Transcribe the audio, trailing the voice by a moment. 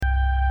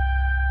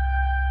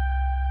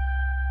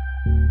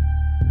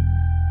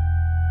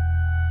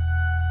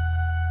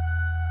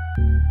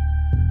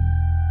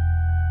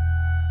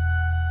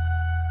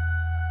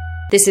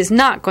This is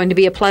not going to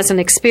be a pleasant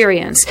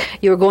experience.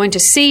 You're going to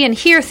see and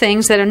hear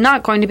things that are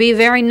not going to be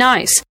very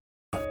nice.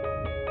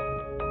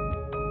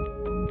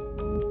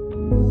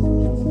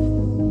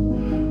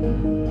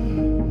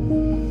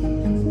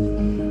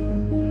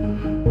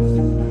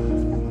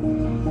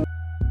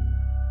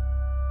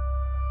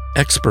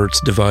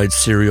 Experts divide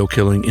serial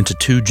killing into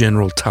two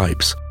general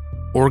types,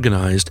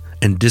 organized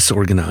and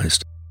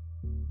disorganized.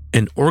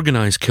 An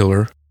organized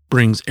killer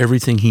brings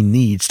everything he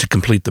needs to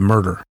complete the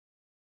murder.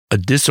 A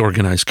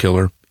disorganized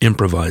killer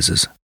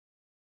improvises.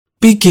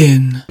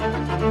 Begin.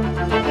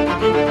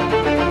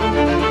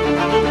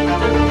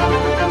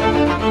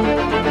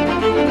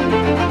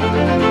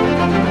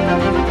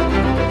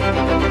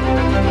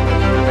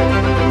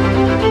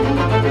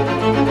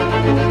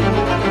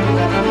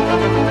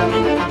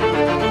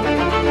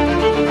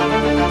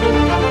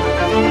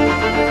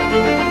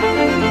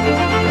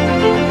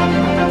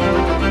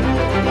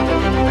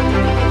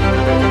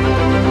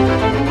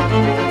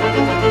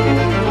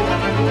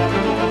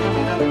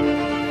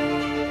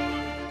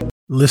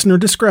 Listener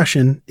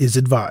discretion is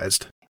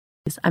advised.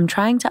 I'm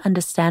trying to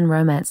understand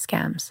romance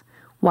scams,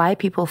 why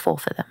people fall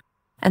for them,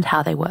 and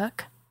how they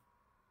work.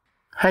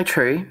 Hey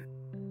True,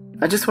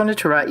 I just wanted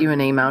to write you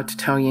an email to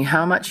tell you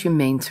how much you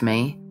mean to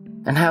me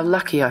and how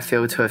lucky I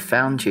feel to have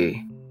found you.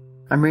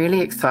 I'm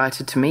really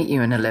excited to meet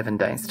you in 11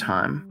 days'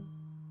 time.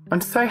 I'm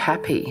so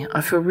happy.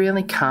 I feel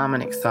really calm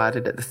and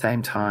excited at the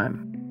same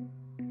time.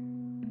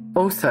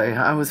 Also,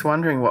 I was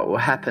wondering what will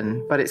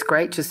happen, but it's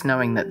great just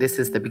knowing that this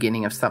is the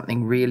beginning of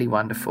something really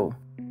wonderful.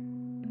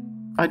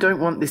 I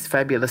don't want this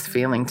fabulous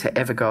feeling to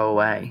ever go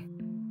away.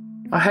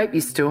 I hope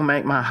you still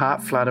make my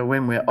heart flutter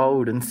when we're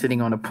old and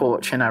sitting on a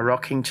porch in our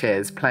rocking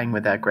chairs playing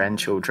with our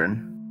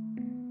grandchildren.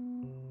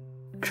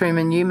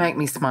 Truman, you make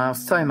me smile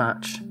so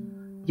much.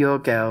 Your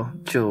girl,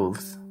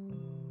 Jules.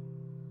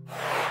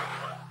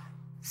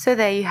 So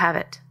there you have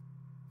it.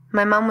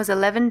 My mum was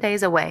 11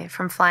 days away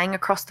from flying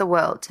across the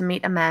world to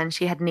meet a man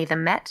she had neither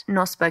met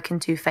nor spoken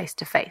to face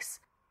to face,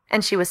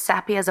 and she was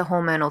sappy as a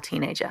hormonal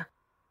teenager.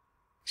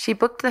 She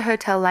booked the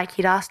hotel like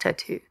he'd asked her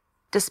to,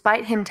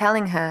 despite him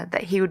telling her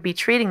that he would be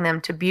treating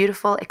them to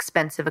beautiful,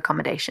 expensive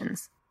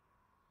accommodations.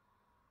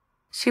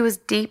 She was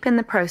deep in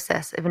the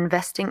process of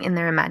investing in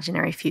their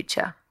imaginary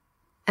future,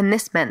 and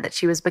this meant that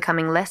she was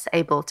becoming less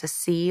able to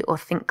see or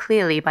think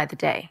clearly by the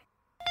day.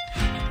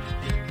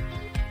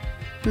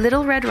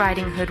 Little Red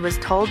Riding Hood was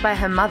told by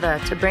her mother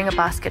to bring a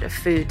basket of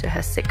food to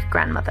her sick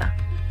grandmother.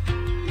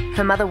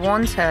 Her mother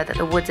warns her that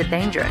the woods are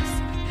dangerous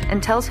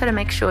and tells her to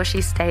make sure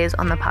she stays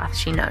on the path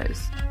she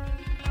knows.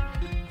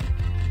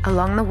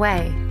 Along the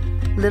way,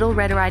 Little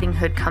Red Riding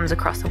Hood comes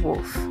across a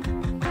wolf.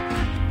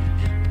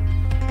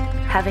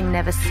 Having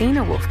never seen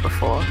a wolf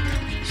before,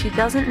 she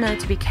doesn't know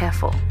to be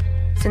careful,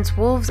 since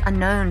wolves are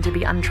known to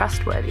be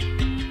untrustworthy.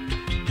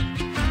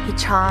 He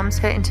charms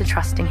her into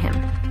trusting him,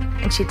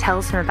 and she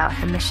tells him about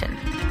her mission.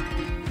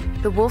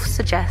 The wolf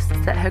suggests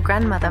that her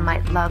grandmother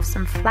might love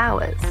some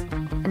flowers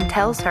and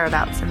tells her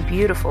about some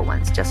beautiful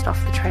ones just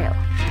off the trail.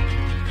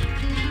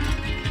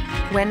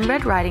 When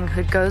Red Riding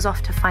Hood goes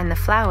off to find the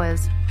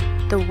flowers,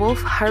 the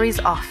wolf hurries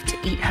off to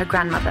eat her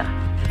grandmother.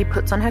 He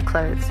puts on her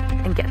clothes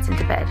and gets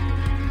into bed.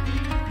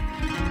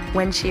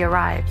 When she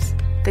arrives,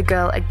 the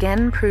girl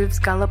again proves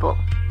gullible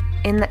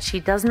in that she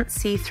doesn't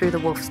see through the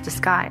wolf's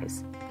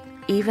disguise,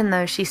 even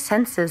though she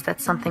senses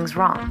that something's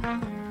wrong.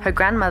 Her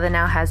grandmother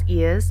now has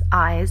ears,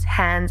 eyes,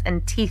 hands,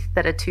 and teeth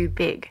that are too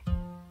big.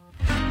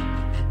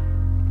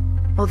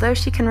 Although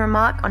she can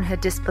remark on her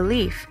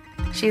disbelief,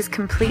 she is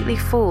completely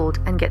fooled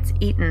and gets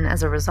eaten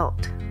as a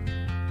result.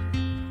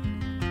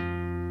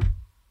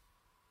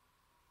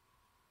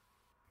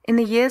 In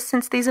the years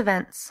since these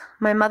events,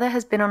 my mother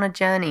has been on a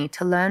journey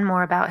to learn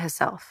more about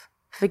herself,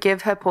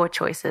 forgive her poor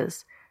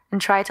choices,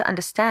 and try to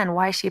understand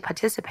why she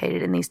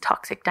participated in these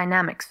toxic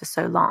dynamics for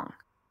so long.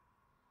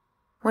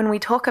 When we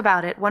talk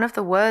about it, one of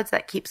the words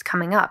that keeps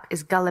coming up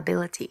is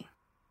gullibility.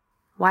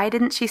 Why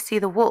didn't she see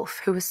the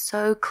wolf who was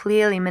so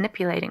clearly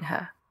manipulating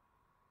her?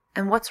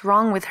 And what's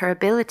wrong with her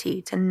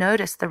ability to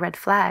notice the red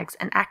flags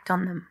and act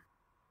on them?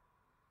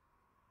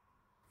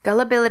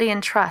 Gullibility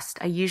and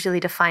trust are usually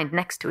defined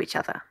next to each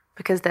other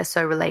because they're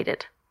so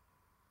related.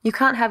 You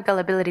can't have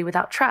gullibility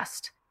without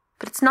trust,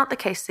 but it's not the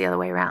case the other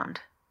way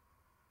around.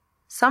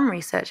 Some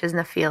researchers in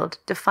the field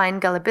define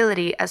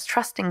gullibility as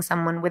trusting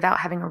someone without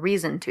having a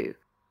reason to,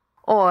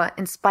 or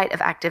in spite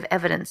of active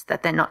evidence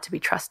that they're not to be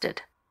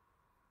trusted.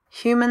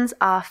 Humans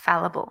are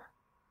fallible.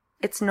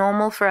 It's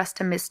normal for us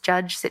to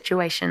misjudge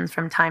situations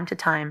from time to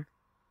time,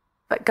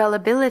 but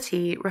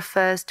gullibility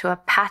refers to a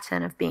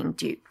pattern of being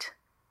duped,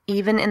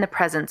 even in the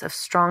presence of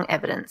strong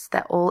evidence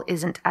that all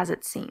isn't as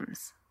it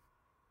seems.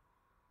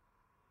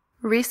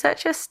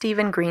 Researcher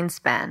Stephen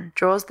Greenspan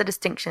draws the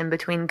distinction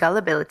between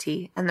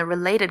gullibility and the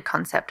related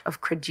concept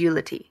of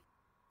credulity,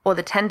 or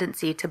the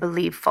tendency to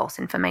believe false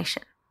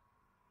information.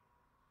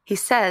 He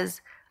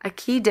says, a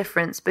key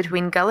difference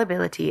between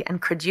gullibility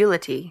and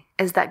credulity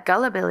is that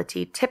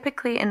gullibility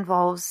typically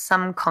involves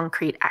some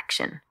concrete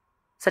action,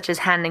 such as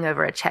handing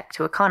over a check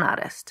to a con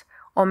artist,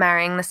 or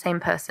marrying the same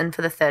person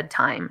for the third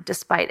time,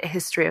 despite a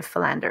history of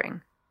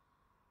philandering.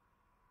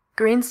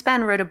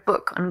 Greenspan wrote a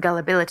book on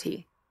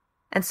gullibility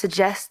and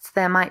suggests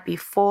there might be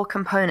 4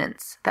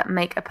 components that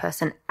make a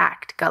person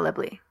act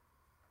gullibly.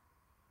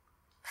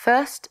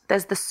 First,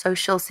 there's the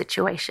social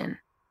situation.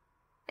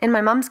 In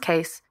my mum's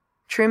case,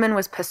 Truman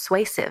was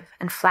persuasive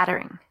and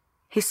flattering.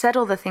 He said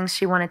all the things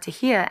she wanted to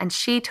hear, and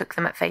she took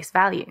them at face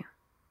value.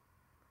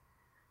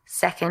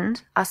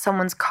 Second are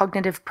someone's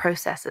cognitive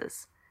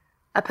processes,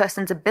 a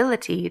person's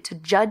ability to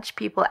judge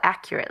people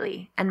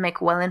accurately and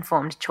make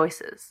well-informed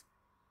choices.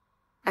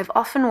 I've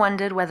often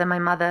wondered whether my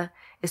mother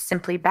is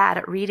simply bad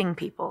at reading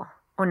people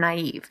or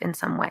naive in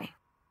some way.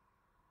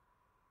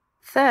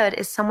 Third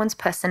is someone's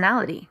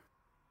personality.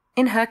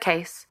 In her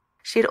case,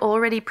 she had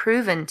already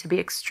proven to be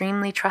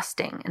extremely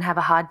trusting and have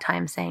a hard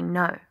time saying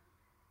no.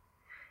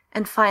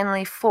 And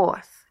finally,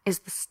 fourth is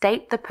the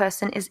state the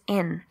person is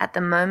in at the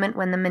moment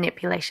when the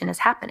manipulation is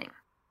happening.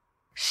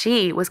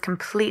 She was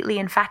completely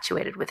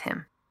infatuated with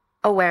him,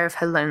 aware of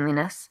her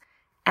loneliness,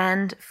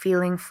 and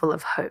feeling full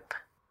of hope.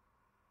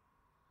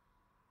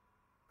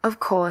 Of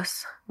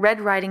course,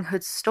 Red Riding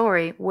Hood's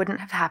story wouldn't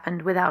have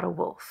happened without a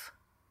wolf.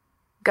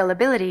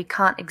 Gullibility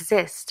can't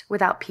exist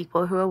without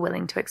people who are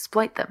willing to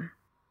exploit them.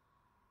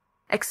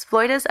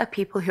 Exploiters are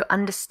people who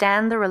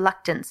understand the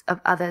reluctance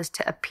of others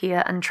to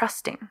appear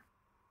untrusting,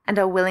 and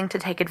are willing to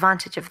take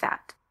advantage of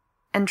that.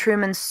 And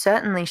Truman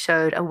certainly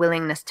showed a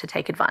willingness to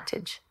take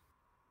advantage.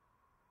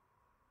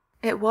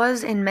 It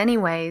was, in many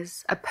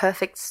ways, a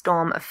perfect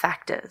storm of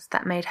factors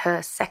that made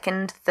her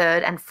second,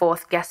 third, and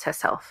fourth guess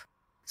herself,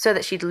 so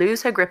that she'd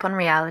lose her grip on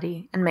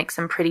reality and make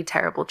some pretty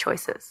terrible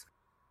choices.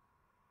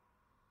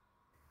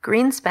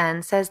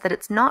 Greenspan says that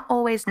it's not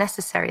always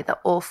necessary that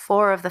all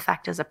 4 of the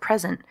factors are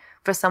present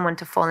for someone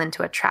to fall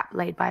into a trap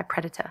laid by a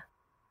predator.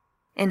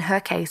 In her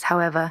case,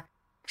 however,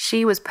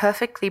 she was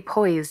perfectly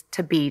poised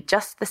to be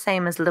just the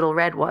same as Little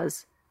Red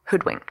was,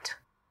 hoodwinked.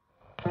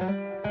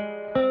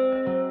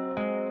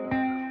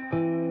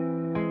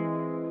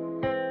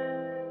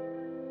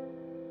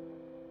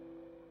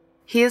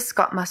 Here's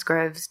Scott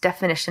Musgrove's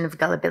definition of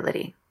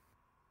gullibility.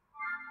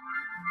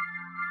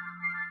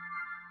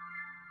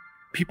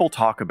 People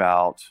talk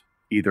about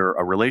either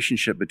a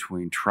relationship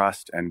between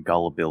trust and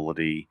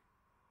gullibility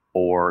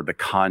or the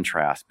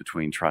contrast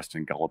between trust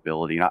and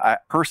gullibility. And I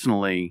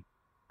personally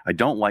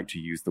don't like to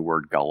use the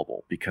word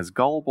gullible because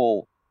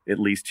gullible, at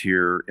least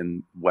here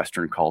in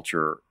Western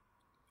culture,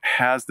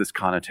 has this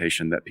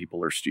connotation that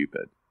people are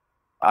stupid.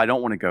 I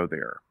don't want to go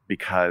there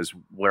because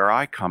where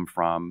I come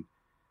from,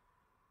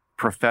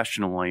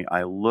 professionally,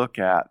 I look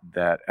at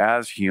that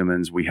as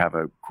humans, we have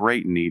a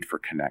great need for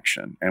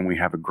connection and we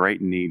have a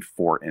great need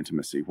for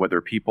intimacy.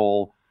 Whether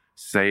people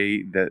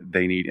say that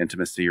they need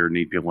intimacy or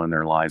need people in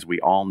their lives,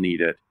 we all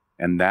need it.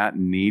 And that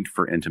need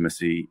for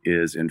intimacy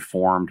is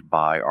informed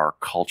by our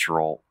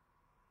cultural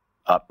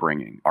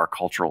upbringing, our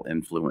cultural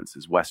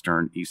influences,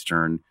 Western,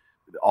 Eastern,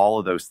 all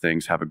of those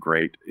things have a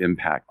great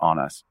impact on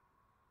us.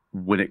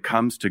 When it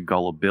comes to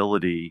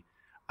gullibility,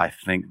 I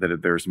think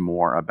that there's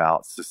more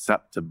about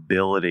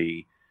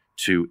susceptibility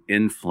to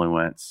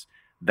influence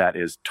that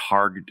is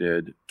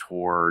targeted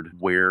toward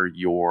where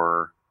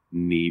your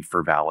need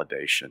for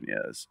validation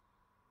is.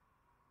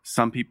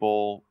 Some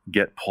people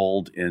get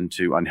pulled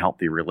into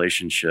unhealthy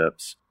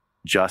relationships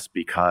just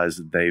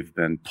because they've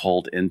been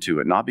pulled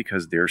into it, not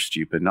because they're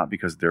stupid, not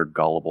because they're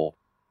gullible,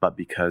 but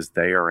because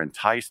they are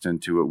enticed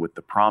into it with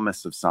the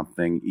promise of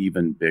something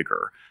even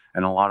bigger.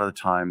 And a lot of the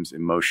times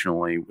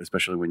emotionally,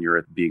 especially when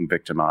you're being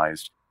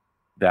victimized,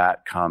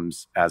 that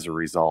comes as a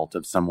result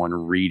of someone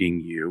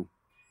reading you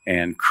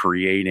and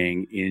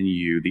creating in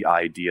you the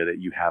idea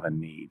that you have a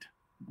need.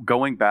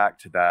 Going back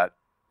to that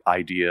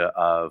idea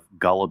of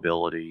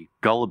gullibility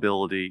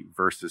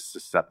versus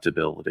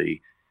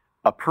susceptibility,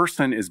 a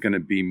person is going to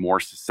be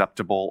more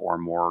susceptible or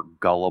more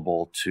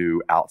gullible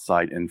to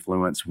outside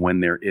influence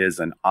when there is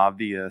an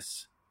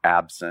obvious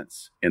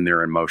absence in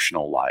their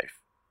emotional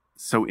life.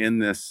 So in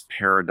this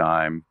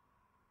paradigm,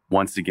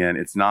 once again,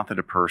 it's not that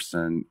a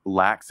person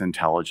lacks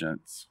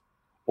intelligence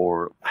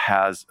or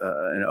has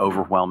an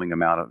overwhelming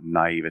amount of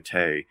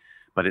naivete,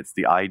 but it's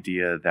the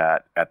idea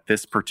that at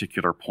this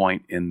particular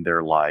point in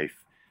their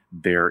life,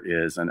 there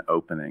is an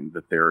opening,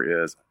 that there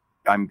is,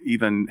 I'm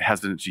even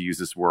hesitant to use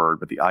this word,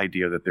 but the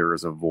idea that there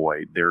is a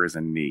void, there is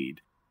a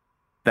need.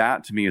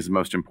 That to me is the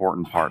most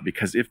important part,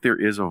 because if there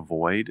is a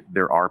void,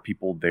 there are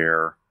people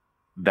there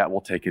that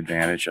will take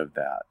advantage of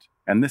that.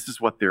 And this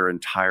is what their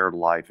entire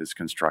life is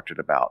constructed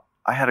about.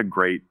 I had a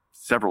great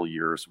several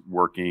years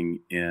working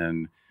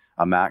in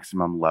a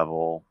maximum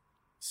level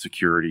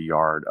security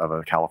yard of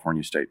a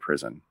California state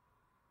prison.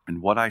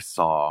 And what I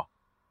saw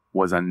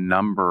was a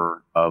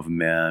number of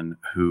men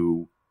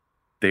who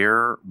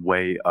their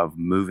way of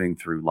moving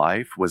through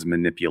life was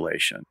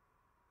manipulation.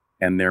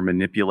 And their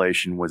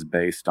manipulation was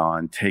based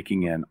on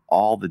taking in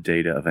all the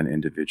data of an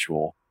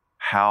individual.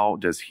 How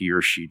does he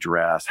or she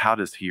dress? How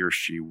does he or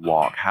she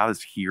walk? How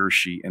does he or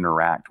she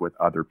interact with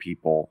other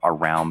people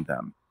around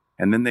them?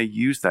 And then they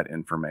use that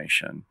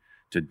information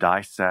to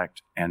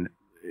dissect and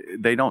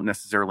they don't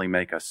necessarily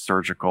make a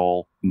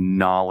surgical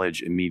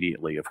knowledge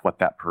immediately of what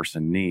that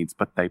person needs,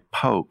 but they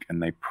poke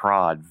and they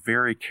prod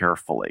very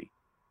carefully.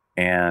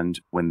 And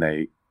when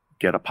they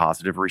get a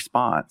positive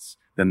response,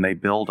 then they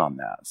build on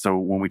that. So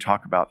when we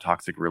talk about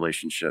toxic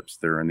relationships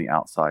that are in the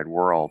outside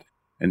world,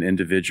 an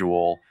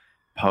individual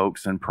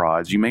pokes and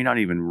prods. You may not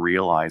even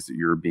realize that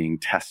you're being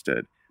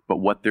tested, but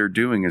what they're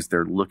doing is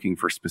they're looking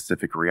for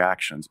specific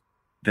reactions.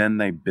 Then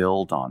they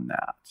build on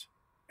that.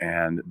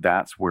 And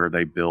that's where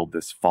they build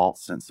this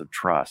false sense of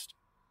trust.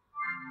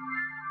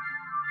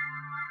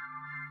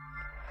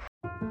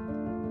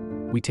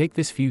 We take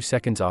this few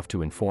seconds off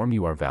to inform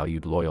you, our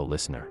valued loyal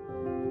listener,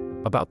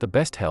 about the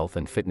best health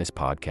and fitness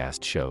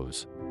podcast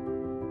shows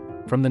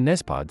from the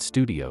Nezpod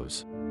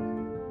studios.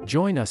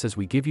 Join us as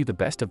we give you the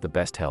best of the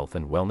best health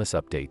and wellness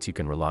updates you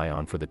can rely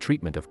on for the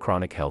treatment of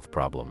chronic health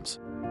problems.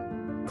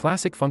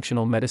 Classic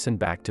functional medicine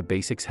back to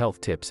basics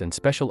health tips and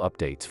special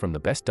updates from the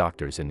best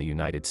doctors in the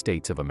United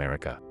States of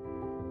America.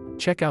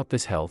 Check out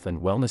this health and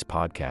wellness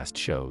podcast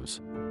shows.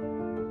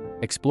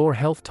 Explore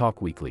Health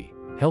Talk Weekly,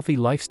 Healthy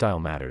Lifestyle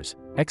Matters,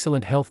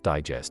 Excellent Health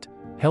Digest,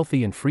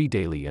 Healthy and Free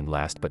Daily, and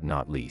last but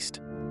not least,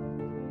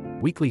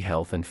 Weekly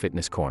Health and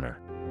Fitness Corner.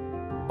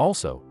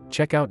 Also,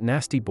 check out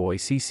Nasty Boy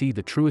CC,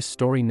 the truest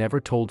story never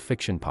told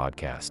fiction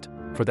podcast,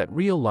 for that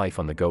real life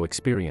on the go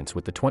experience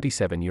with the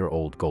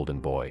 27-year-old golden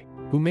boy,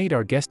 who made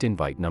our guest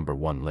invite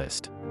 #1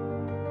 list.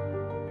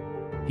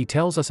 He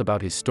tells us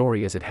about his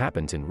story as it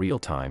happens in real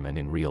time and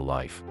in real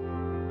life.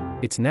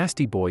 It's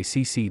Nasty Boy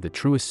CC, the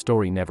truest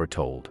story never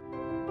told.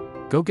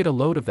 Go get a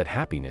load of that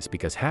happiness,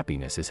 because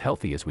happiness is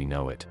healthy as we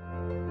know it.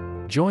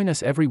 Join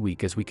us every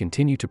week as we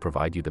continue to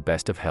provide you the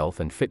best of health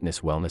and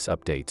fitness wellness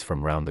updates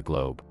from around the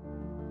globe.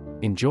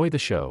 Enjoy the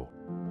show.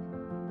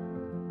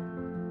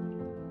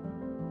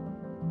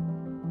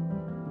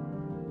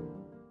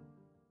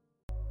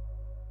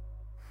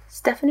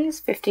 Stephanie's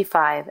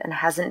 55 and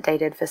hasn't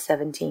dated for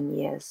 17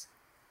 years.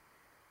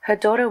 Her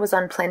daughter was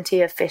on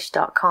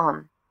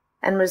plentyoffish.com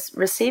and was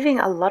receiving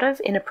a lot of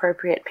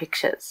inappropriate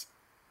pictures.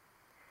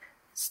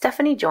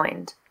 Stephanie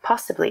joined,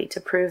 possibly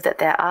to prove that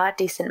there are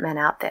decent men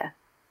out there.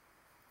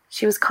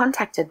 She was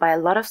contacted by a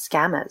lot of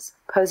scammers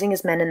posing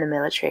as men in the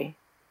military.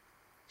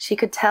 She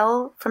could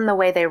tell from the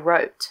way they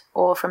wrote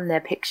or from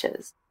their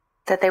pictures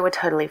that they were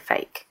totally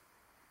fake.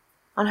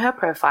 On her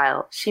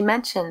profile, she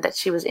mentioned that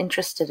she was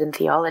interested in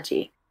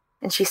theology,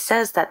 and she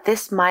says that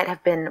this might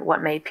have been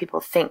what made people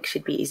think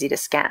she'd be easy to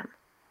scam.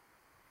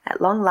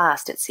 At long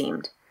last, it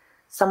seemed,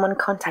 someone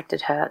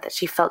contacted her that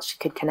she felt she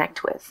could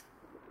connect with.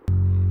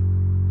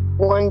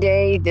 One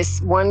day, this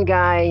one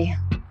guy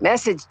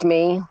messaged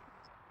me,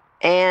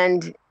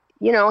 and,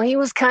 you know, he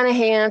was kind of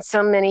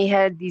handsome, and he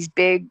had these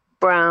big,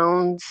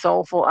 brown,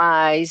 soulful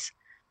eyes,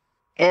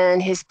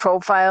 and his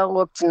profile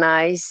looked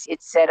nice.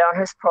 It said on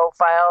his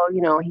profile,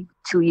 you know, he's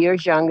 2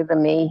 years younger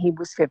than me. He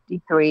was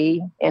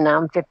 53, and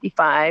I'm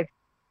 55.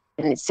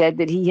 And it said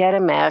that he had a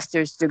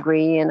master's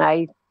degree, and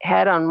I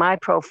had on my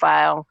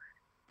profile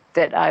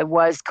that I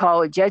was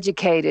college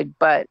educated,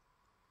 but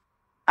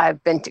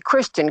I've been to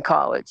Christian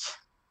college,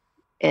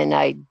 and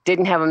I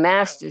didn't have a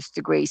master's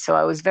degree. So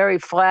I was very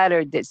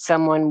flattered that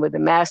someone with a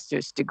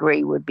master's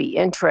degree would be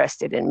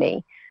interested in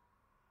me.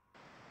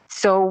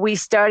 So we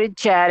started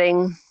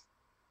chatting,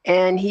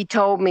 and he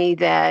told me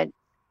that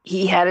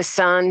he had a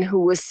son who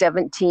was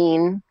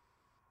 17,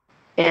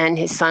 and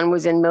his son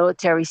was in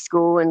military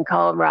school in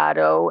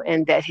Colorado,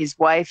 and that his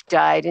wife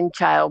died in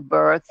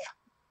childbirth.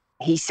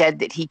 He said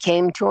that he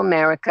came to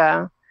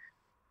America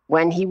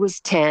when he was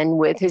 10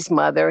 with his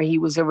mother. He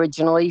was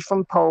originally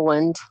from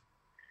Poland,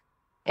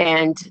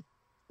 and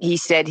he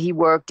said he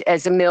worked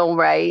as a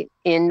millwright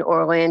in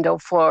Orlando,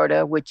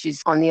 Florida, which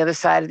is on the other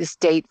side of the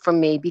state from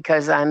me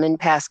because I'm in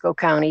Pasco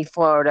County,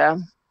 Florida.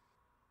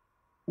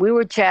 We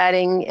were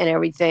chatting and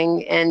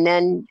everything, and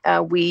then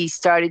we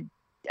started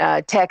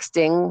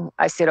texting.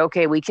 I said,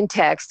 okay, we can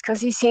text, because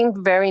he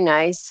seemed very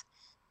nice.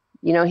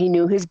 You know, he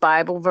knew his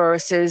Bible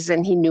verses,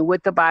 and he knew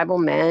what the Bible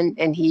meant,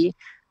 and he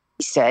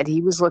said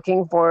he was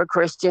looking for a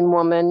Christian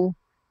woman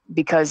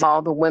because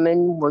all the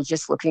women were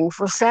just looking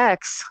for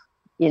sex.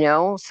 You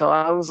know, so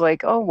I was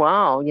like, oh,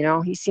 wow, you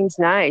know, he seems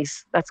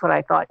nice. That's what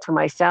I thought to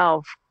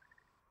myself.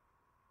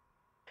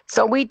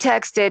 So we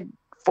texted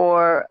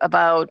for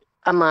about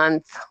a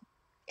month,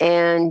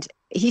 and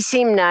he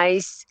seemed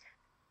nice.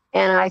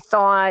 And I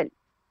thought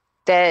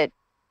that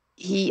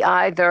he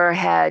either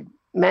had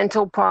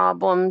mental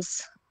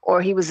problems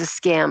or he was a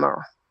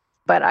scammer.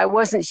 But I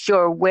wasn't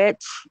sure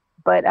which,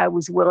 but I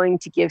was willing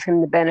to give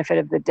him the benefit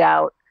of the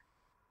doubt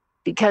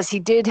because he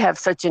did have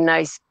such a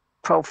nice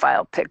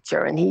profile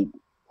picture, and he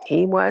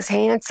was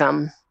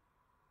handsome.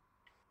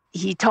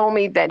 He told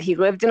me that he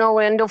lived in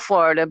Orlando,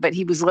 Florida, but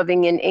he was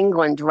living in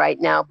England right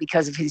now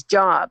because of his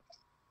job.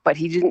 But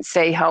he didn't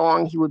say how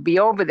long he would be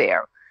over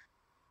there.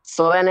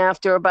 So then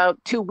after about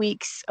 2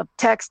 weeks of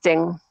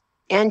texting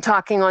and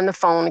talking on the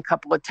phone a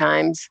couple of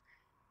times,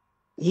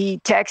 he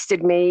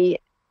texted me.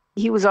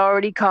 He was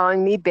already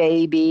calling me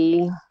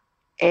baby,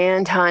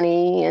 and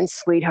honey and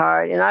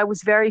sweetheart. And I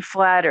was very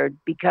flattered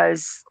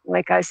because,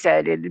 like I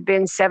said, it had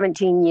been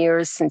 17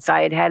 years since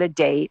I had had a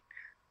date.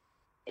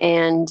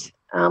 And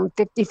I'm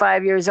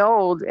 55 years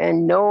old,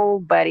 and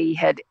nobody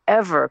had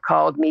ever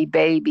called me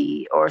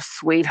baby or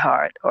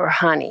sweetheart or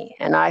honey.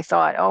 And I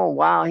thought, oh,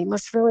 wow, he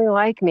must really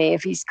like me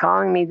if he's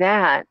calling me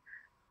that.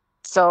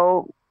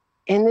 So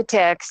in the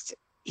text,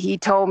 he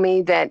told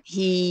me that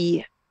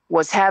he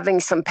was having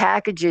some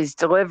packages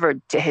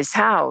delivered to his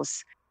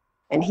house,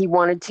 and he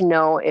wanted to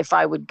know if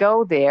I would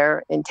go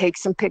there and take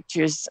some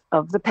pictures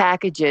of the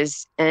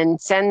packages and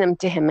send them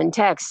to him in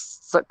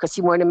text, because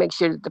he wanted to make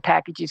sure that the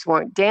packages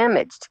weren't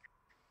damaged.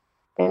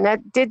 And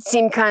that did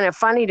seem kind of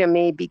funny to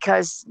me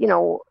because, you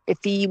know, if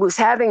he was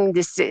having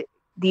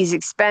these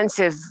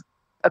expensive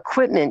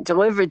equipment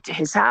delivered to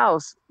his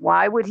house,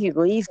 why would he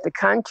leave the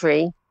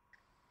country?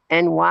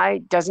 And why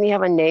doesn't he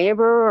have a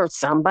neighbor or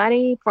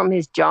somebody from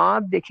his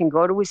job that can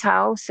go to his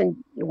house? And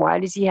why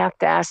does he have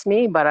to ask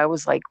me? But I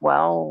was like,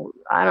 well,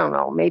 I don't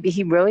know. Maybe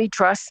he really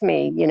trusts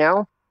me, you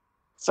know?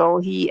 So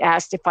he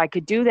asked if I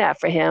could do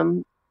that for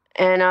him.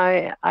 And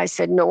I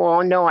said,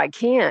 no, I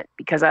can't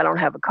because I don't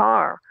have a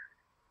car.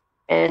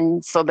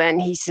 And so then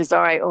he says,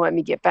 all right, well, let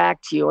me get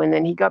back to you. And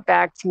then he got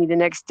back to me the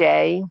next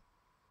day.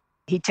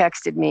 He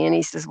texted me and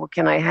he says, well,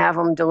 can I have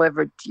them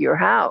delivered to your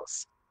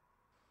house?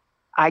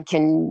 I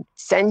can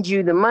send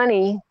you the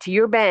money to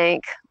your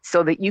bank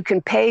so that you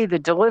can pay the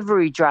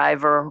delivery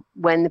driver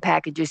when the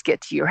packages get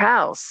to your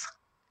house.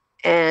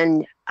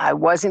 And I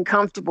wasn't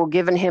comfortable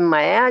giving him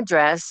my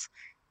address,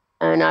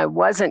 and I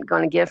wasn't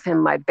going to give him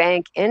my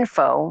bank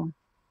info.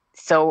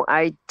 So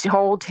I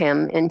told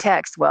him in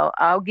text, well,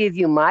 I'll give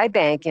you my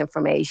bank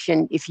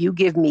information if you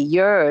give me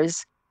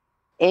yours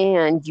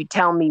and you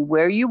tell me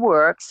where you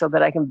work so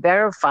that I can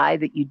verify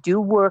that you do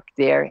work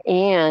there,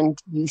 and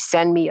you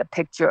send me a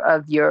picture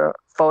of your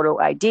photo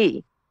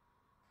ID.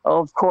 Well,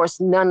 of course,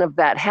 none of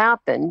that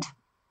happened.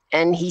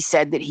 And he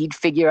said that he'd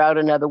figure out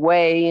another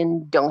way,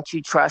 and don't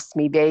you trust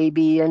me,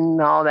 baby,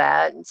 and all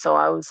that. And so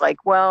I was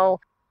like,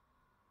 well,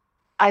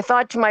 I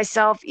thought to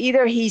myself,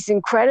 either he's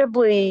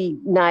incredibly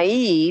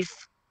naive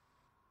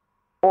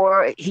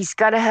or he's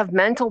got to have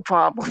mental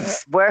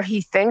problems where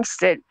he thinks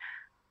that,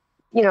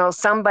 you know,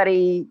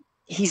 somebody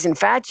he's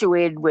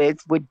infatuated with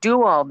would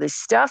do all this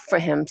stuff for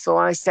him. So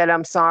I said,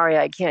 I'm sorry,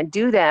 I can't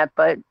do that.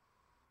 But,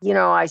 you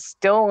know, I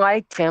still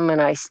liked him,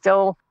 and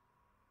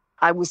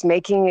I was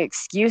making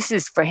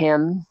excuses for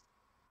him.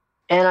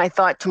 And I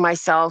thought to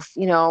myself,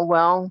 you know,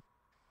 well,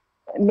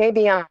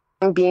 maybe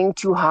I'm being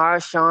too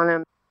harsh on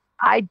him.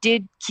 I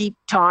did keep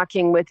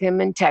talking with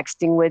him and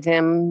texting with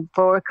him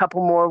for a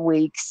couple more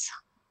weeks.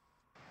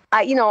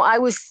 I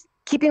was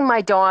keeping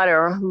my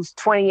daughter, who's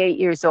 28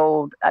 years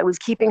old, I was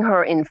keeping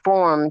her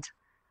informed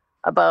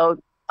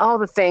about all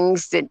the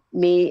things that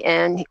me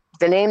and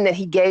the name that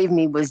he gave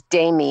me was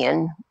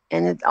Damien,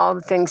 and all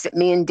the things that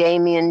me and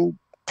Damien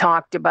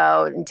talked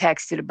about and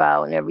texted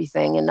about and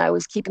everything. And I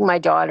was keeping my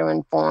daughter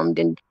informed.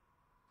 And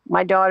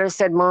my daughter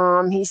said,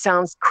 Mom, he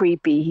sounds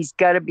creepy. He's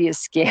got to be a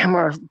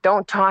scammer.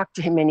 Don't talk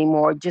to him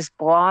anymore. Just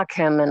block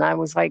him. And I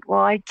was like,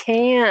 well, I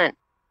can't.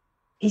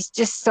 He's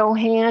just so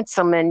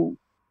handsome. And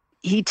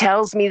he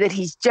tells me that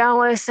he's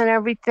jealous and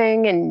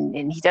everything.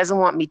 And he doesn't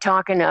want me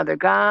talking to other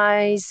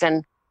guys.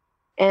 And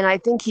I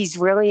think he's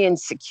really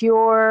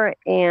insecure.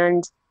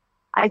 And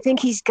I think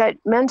he's got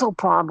mental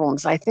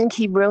problems. I think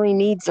he really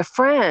needs a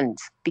friend,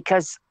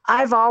 because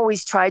I've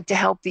always tried to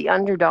help the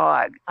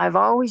underdog. I've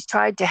always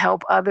tried to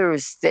help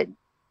others that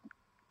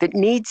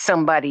need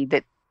somebody,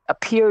 that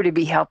appear to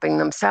be helping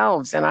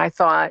themselves. And I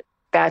thought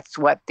that's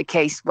what the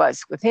case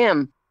was with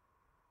him.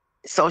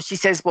 So she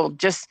says, well,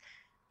 just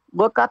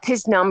look up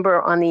his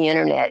number on the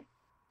internet.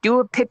 Do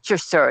a picture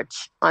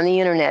search on the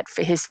internet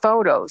for his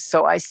photos.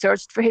 So I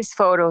searched for his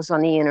photos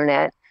on the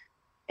internet,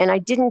 and I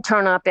didn't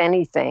turn up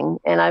anything.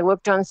 And I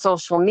looked on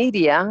social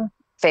media,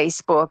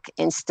 Facebook,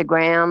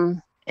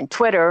 Instagram, and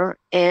Twitter,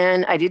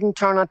 and I didn't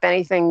turn up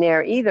anything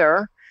there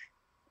either.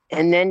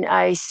 And then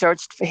I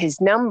searched for his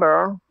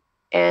number,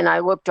 and I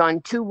looked on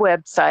 2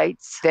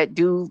 websites that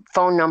do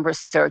phone number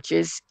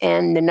searches,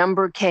 and the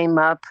number came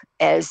up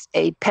as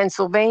a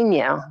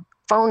Pennsylvania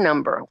phone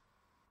number.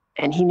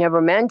 And he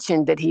never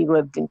mentioned that he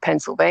lived in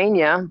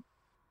Pennsylvania,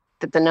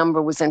 that the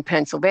number was in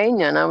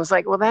Pennsylvania. And I was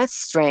like, well, that's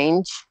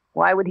strange.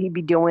 Why would he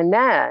be doing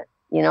that?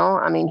 You know,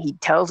 I mean, he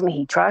tells me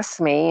he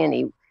trusts me, and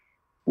he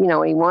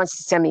wants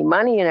to send me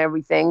money and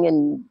everything.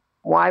 And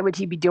why would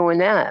he be doing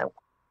that?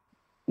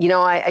 You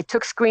know, I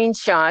took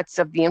screenshots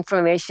of the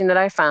information that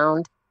I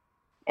found,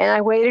 and I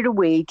waited a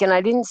week, and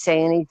I didn't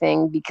say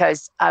anything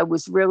because I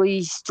was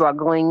really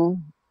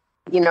struggling,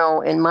 you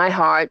know, in my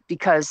heart,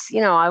 because,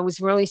 you know, I was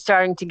really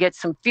starting to get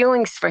some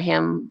feelings for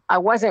him. I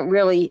wasn't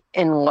really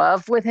in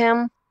love with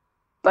him,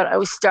 but I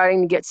was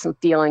starting to get some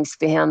feelings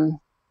for him.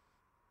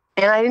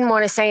 And I didn't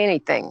want to say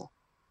anything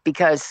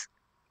because,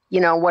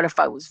 you know, what if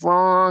I was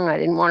wrong? I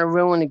didn't want to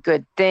ruin a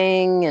good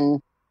thing.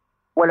 And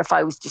what if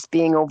I was just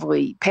being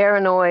overly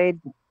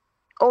paranoid?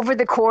 over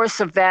the course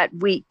of that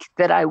week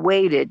that I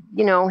waited,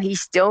 he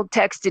still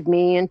texted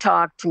me and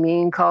talked to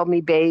me and called me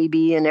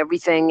baby and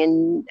everything.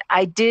 And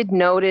I did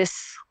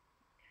notice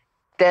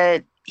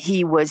that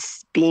he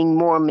was being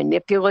more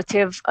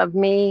manipulative of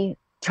me,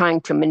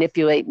 trying to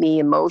manipulate me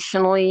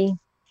emotionally.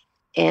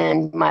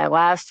 And my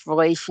last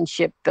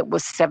relationship that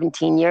was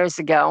 17 years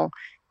ago.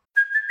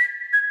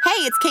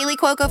 Hey, it's Kaylee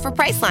Cuoco for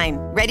Priceline.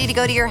 Ready to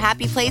go to your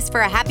happy place for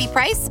a happy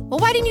price? Well,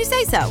 why didn't you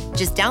say so?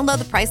 Just download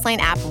the Priceline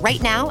app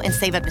right now and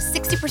save up to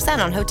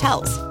 60% on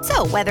hotels.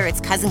 So whether it's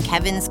Cousin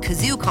Kevin's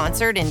Kazoo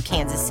Concert in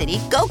Kansas City,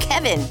 go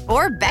Kevin,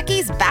 or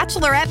Becky's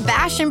Bachelorette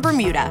Bash in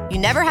Bermuda, you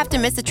never have to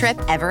miss a trip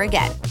ever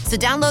again. So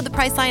download the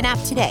Priceline app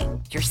today.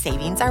 Your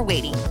savings are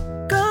waiting.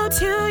 Go to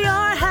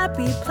your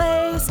happy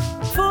place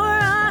for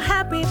a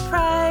happy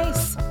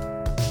price.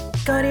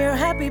 Go to your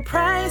happy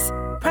price,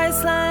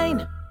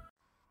 Priceline.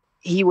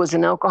 He was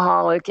an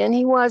alcoholic and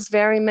he was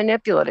very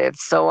manipulative.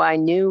 So I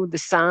knew the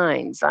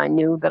signs. I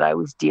knew that I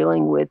was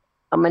dealing with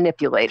a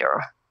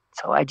manipulator.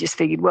 So I just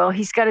figured, well,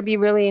 he's got to be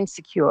really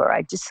insecure.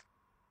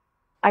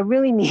 I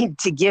really need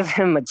to give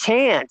him a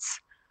chance.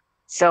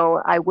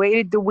 So I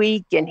waited the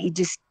week and he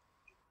just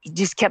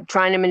kept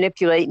trying to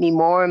manipulate me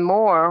more and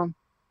more.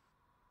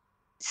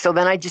 So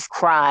then I just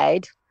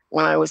cried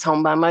when I was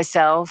home by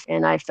myself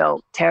and I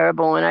felt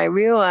terrible. And I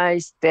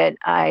realized that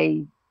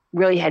I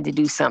really had to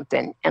do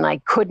something. And I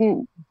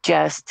couldn't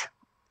just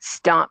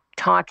stop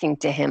talking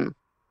to him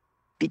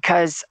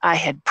because I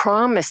had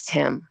promised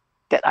him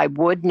that I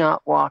would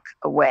not walk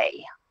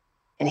away.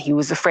 And he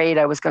was afraid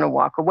I was going to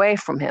walk away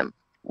from him.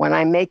 When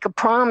I make a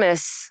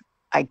promise,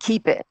 I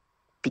keep it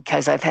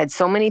because I've had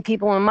so many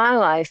people in my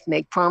life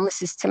make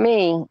promises to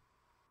me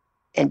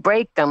and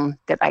break them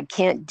that I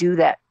can't do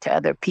that to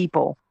other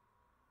people.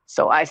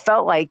 So I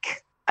felt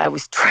like I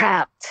was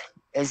trapped,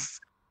 as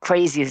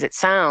crazy as it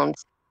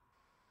sounds.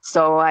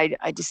 So I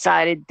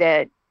decided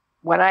that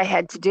what I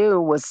had to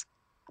do was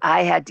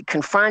I had to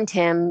confront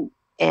him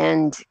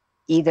and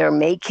either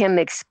make him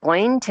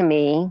explain to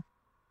me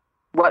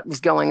what was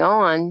going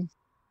on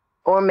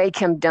or make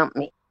him dump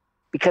me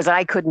because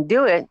I couldn't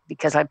do it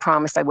because I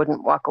promised I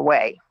wouldn't walk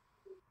away.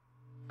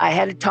 I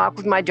had to talk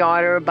with my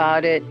daughter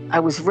about it. I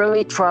was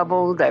really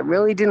troubled. I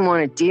really didn't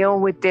want to deal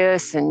with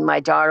this. And my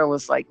daughter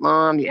was like,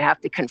 Mom, you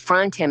have to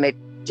confront him.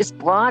 Just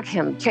block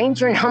him,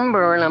 change your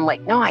number. And I'm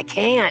like, no, I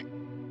can't.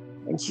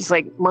 And she's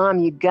like, Mom,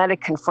 you got to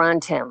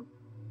confront him.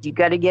 You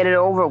got to get it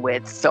over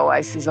with. So I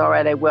says, all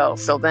right, I will.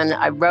 So then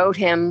I wrote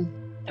him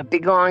a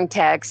big long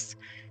text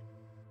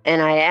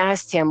and I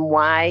asked him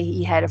why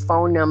he had a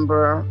phone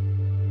number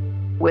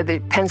with a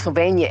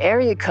Pennsylvania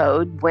area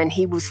code when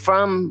he was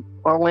from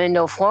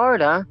Orlando,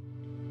 Florida,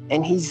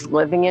 and he's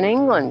living in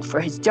England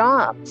for his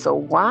job. So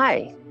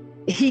why?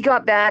 He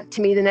got back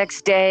to me the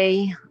next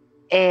day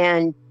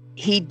and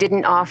he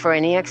didn't offer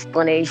any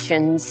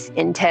explanations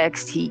in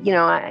text. He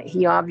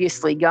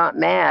obviously got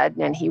mad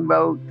and he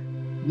wrote,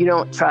 you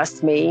don't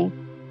trust me.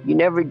 You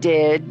never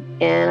did.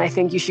 And I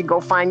think you should go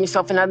find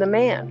yourself another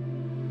man.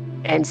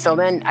 And so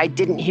then I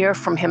didn't hear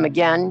from him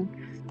again.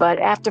 But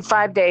after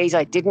 5 days,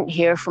 I didn't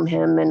hear from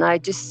him. And I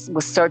just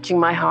was searching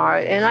my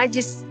heart. And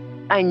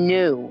I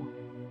knew,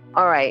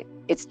 all right,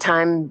 it's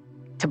time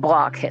to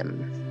block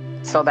him.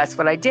 So that's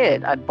what I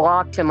did. I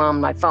blocked him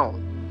on my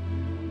phone.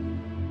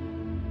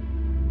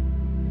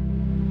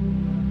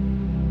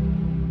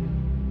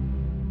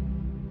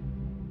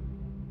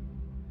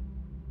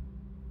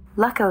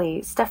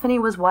 Luckily, Stephanie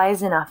was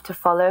wise enough to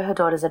follow her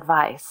daughter's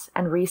advice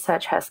and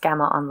research her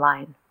scammer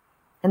online.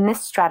 And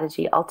this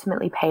strategy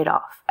ultimately paid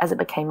off, as it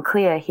became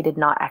clear he did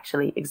not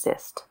actually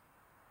exist.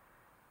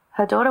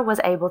 Her daughter was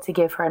able to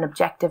give her an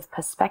objective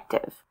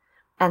perspective,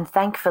 and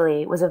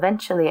thankfully was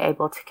eventually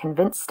able to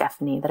convince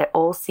Stephanie that it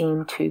all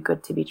seemed too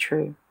good to be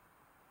true.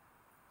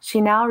 She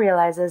now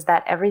realizes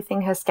that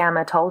everything her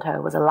scammer told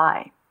her was a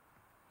lie.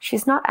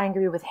 She's not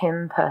angry with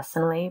him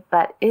personally,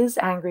 but is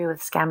angry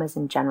with scammers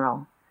in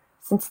general,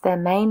 since their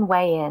main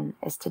way in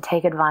is to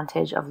take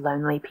advantage of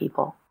lonely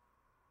people.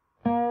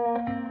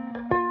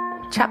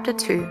 Chapter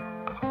 2,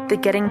 The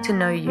Getting to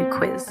Know You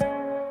Quiz.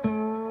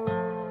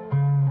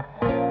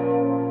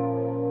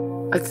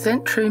 I'd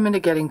sent Truman a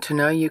Getting to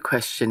Know You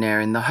questionnaire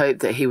in the hope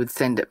that he would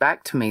send it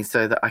back to me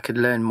so that I could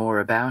learn more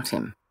about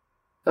him.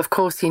 Of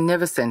course, he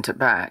never sent it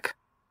back,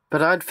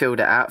 but I'd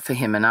filled it out for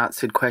him and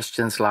answered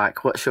questions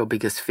like, what's your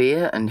biggest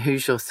fear and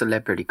who's your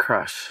celebrity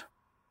crush?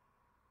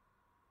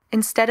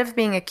 Instead of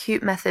being a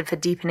cute method for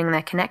deepening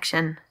their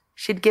connection,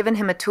 she'd given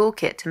him a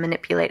toolkit to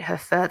manipulate her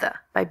further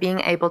by being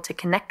able to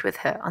connect with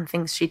her on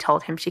things she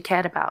told him she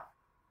cared about.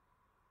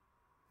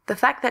 The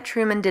fact that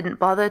Truman didn't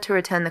bother to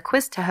return the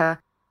quiz to her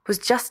was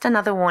just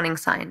another warning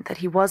sign that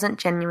he wasn't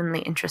genuinely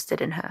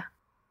interested in her.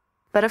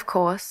 But of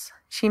course,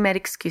 she made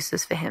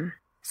excuses for him,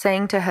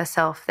 saying to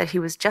herself that he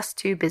was just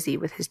too busy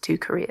with his 2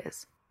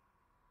 careers.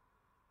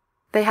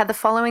 They had the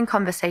following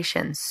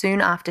conversation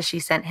soon after she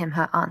sent him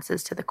her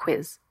answers to the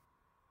quiz.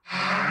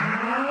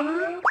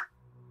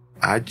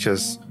 I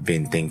just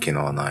been thinking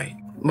all night.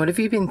 What have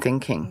you been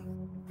thinking?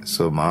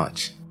 So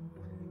much.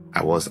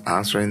 I was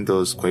answering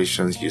those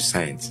questions you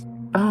sent,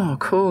 Oh,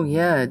 cool,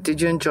 yeah.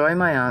 Did you enjoy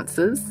my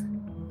answers?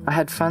 I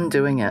had fun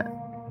doing it.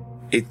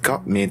 It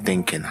got me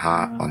thinking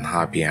how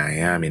unhappy I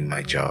am in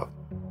my job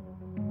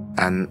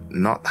and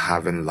not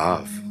having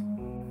love.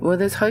 Well,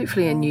 there's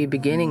hopefully a new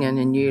beginning and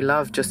a new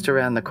love just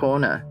around the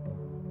corner.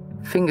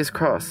 Fingers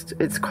crossed.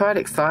 It's quite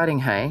exciting,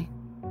 hey?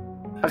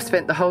 I've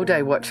spent the whole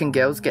day watching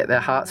girls get their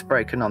hearts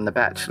broken on The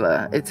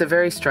Bachelor. It's a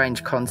very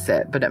strange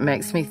concept, but it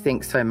makes me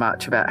think so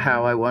much about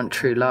how I want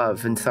true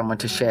love and someone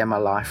to share my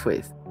life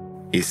with.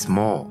 It's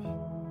more.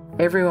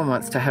 Everyone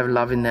wants to have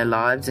love in their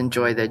lives,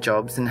 enjoy their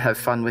jobs, and have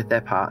fun with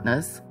their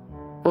partners.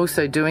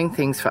 Also, doing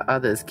things for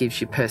others gives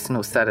you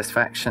personal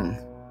satisfaction.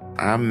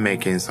 I'm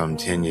making some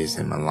changes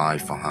in my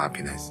life for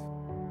happiness.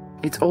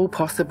 It's all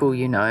possible,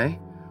 you know.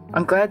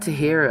 I'm glad to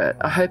hear it.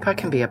 I hope I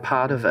can be a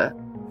part of it.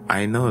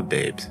 I know,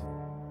 babes.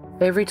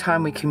 Every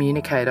time we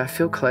communicate, I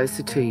feel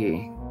closer to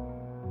you.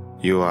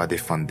 You are the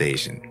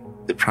foundation,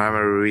 the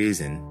primary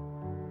reason.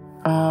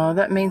 Oh,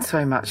 that means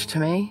so much to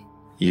me.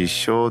 You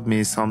showed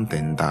me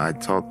something that I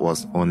thought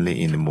was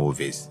only in the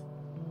movies.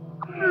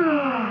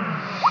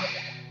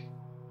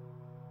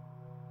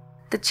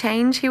 The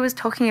change he was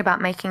talking about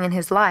making in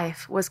his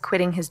life was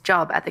quitting his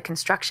job at the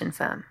construction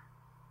firm.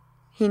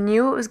 He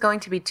knew it was going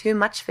to be too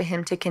much for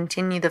him to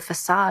continue the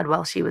facade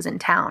while she was in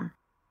town,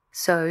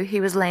 so he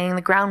was laying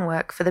the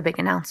groundwork for the big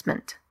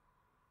announcement.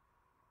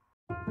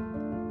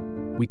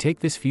 We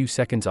take this few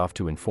seconds off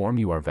to inform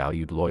you, our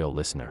valued loyal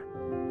listener,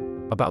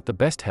 about the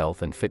best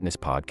health and fitness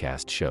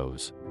podcast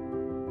shows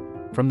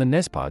from the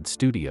Nespod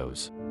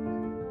Studios.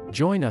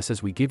 Join us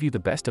as we give you the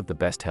best of the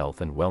best health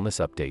and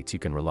wellness updates you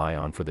can rely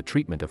on for the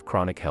treatment of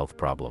chronic health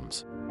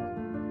problems.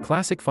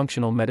 Classic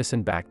functional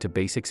medicine back to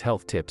basics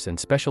health tips and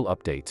special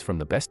updates from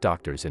the best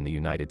doctors in the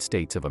United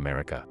States of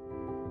America.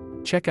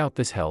 Check out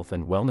this health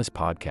and wellness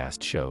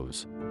podcast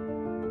shows.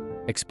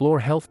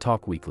 Explore Health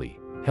Talk Weekly,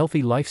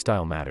 Healthy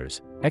Lifestyle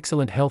Matters,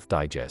 Excellent Health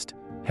Digest,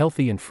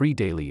 Healthy and Free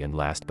Daily, and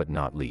last but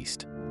not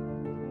least,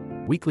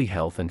 Weekly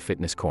Health and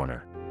Fitness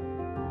Corner.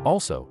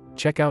 Also,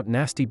 check out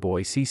Nasty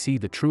Boy CC,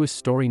 the truest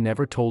story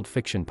never told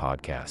fiction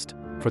podcast,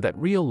 for that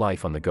real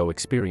life on the go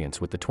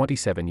experience with the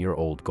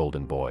 27-year-old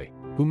golden boy,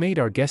 who made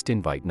our guest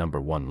invite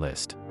 #1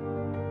 list.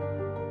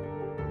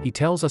 He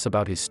tells us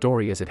about his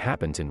story as it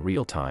happens in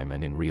real time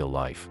and in real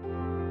life.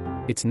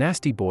 It's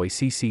Nasty Boy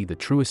CC, the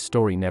truest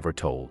story never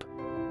told.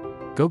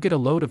 Go get a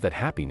load of that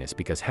happiness,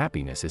 because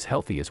happiness is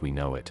healthy as we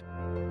know it.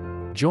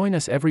 Join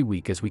us every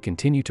week as we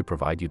continue to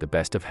provide you the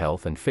best of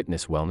health and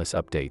fitness wellness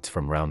updates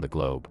from around the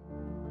globe.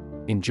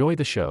 Enjoy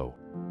the show.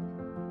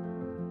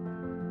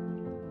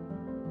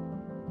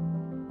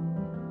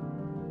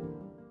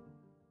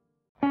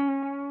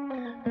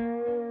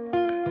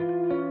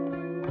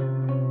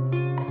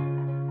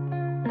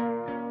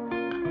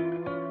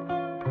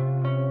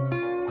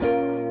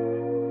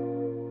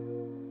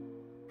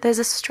 There's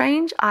a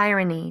strange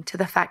irony to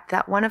the fact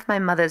that one of my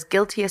mother's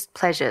guiltiest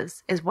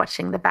pleasures is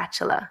watching The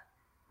Bachelor,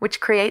 which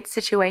creates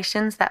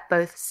situations that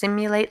both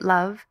simulate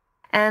love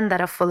and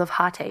that are full of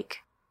heartache.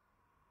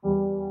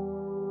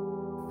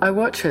 I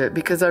watch it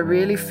because I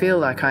really feel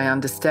like I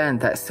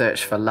understand that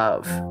search for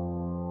love.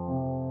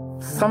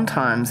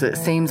 Sometimes it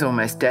seems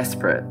almost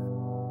desperate.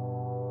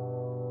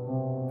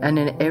 And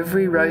in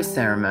every rose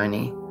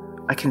ceremony,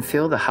 I can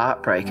feel the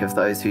heartbreak of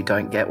those who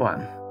don't get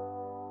one.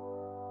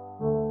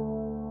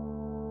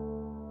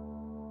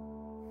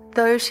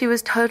 Though she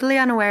was totally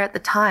unaware at the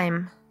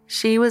time,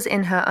 she was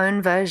in her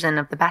own version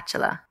of The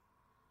Bachelor.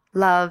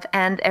 Love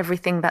and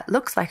everything that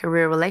looks like a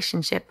real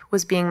relationship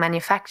was being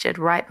manufactured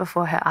right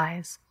before her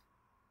eyes.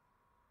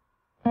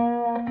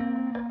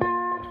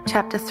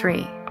 Chapter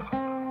 3.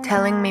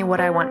 Telling me what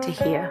I want to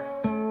hear.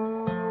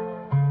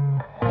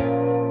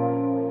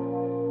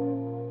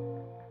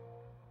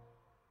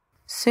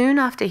 Soon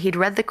after he'd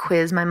read the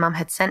quiz my mum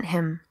had sent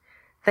him,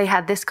 they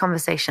had this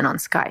conversation on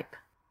Skype.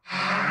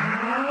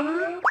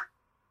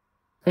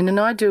 In an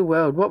ideal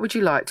world, what would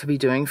you like to be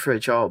doing for a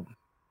job?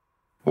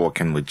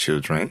 Working with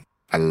children.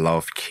 I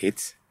love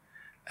kids.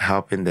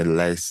 Helping the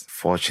less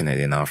fortunate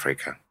in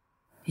Africa.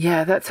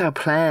 Yeah, that's our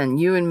plan.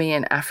 You and me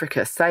in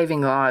Africa,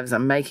 saving lives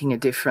and making a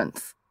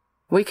difference.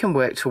 We can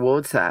work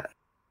towards that.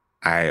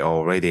 I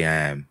already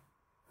am.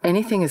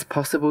 Anything is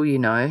possible, you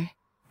know.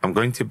 I'm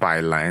going to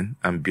buy land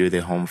and build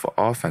a home for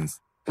orphans.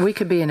 We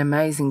could be an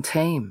amazing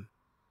team.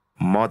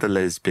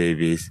 Motherless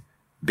babies,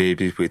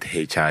 babies with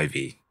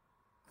HIV.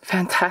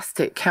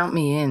 Fantastic, count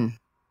me in.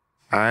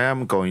 I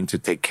am going to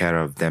take care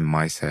of them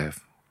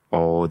myself,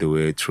 all the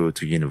way through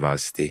to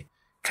university.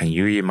 Can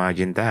you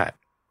imagine that?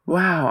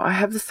 Wow, I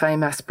have the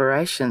same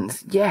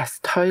aspirations. Yes,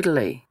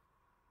 totally.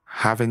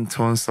 Having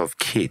tons of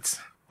kids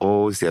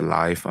owes their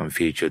life and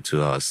future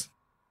to us.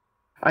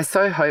 I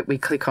so hope we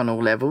click on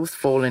all levels,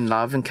 fall in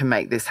love, and can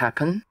make this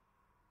happen.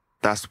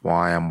 That's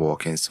why I'm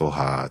working so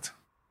hard.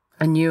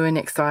 A new and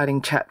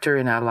exciting chapter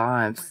in our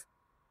lives.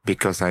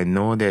 Because I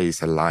know there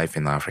is a life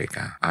in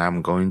Africa I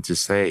am going to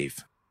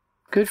save.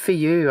 Good for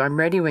you. I'm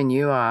ready when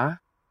you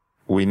are.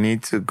 We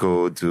need to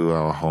go do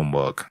our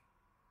homework.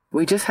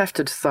 We just have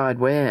to decide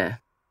where.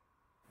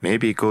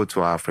 Maybe go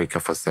to Africa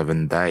for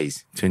 7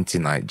 days,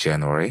 29th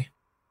January.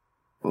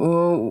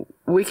 Well,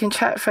 we can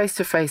chat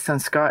face-to-face on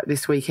Skype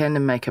this weekend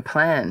and make a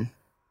plan.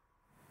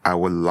 I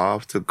would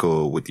love to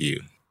go with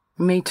you.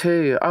 Me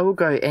too. I will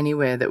go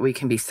anywhere that we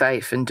can be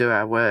safe and do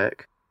our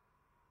work.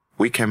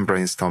 We can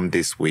brainstorm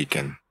this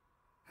weekend.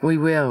 We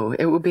will.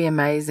 It will be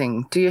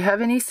amazing. Do you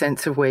have any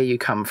sense of where you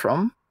come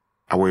from?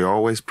 I will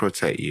always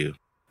protect you.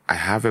 I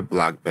have a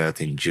black belt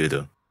in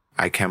judo.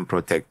 I can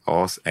protect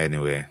us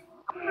anywhere.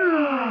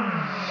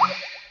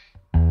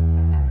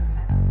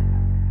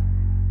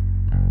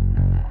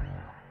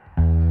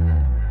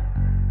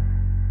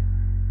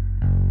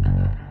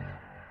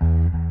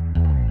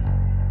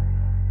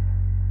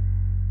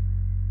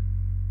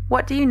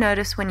 What do you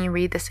notice when you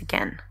read this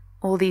again,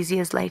 all these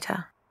years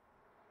later?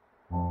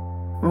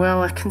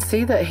 Well, I can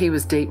see that he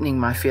was deepening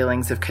my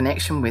feelings of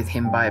connection with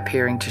him by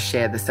appearing to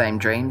share the same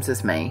dreams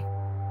as me.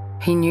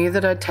 He knew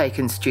that I'd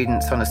taken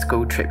students on a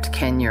school trip to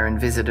Kenya and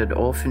visited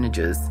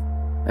orphanages,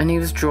 and he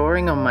was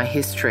drawing on my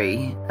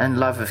history and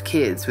love of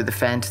kids with the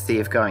fantasy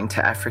of going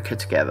to Africa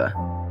together.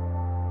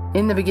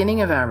 In the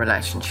beginning of our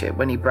relationship,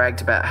 when he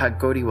bragged about how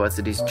good he was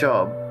at his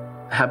job,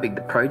 how big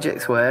the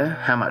projects were,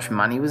 how much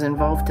money was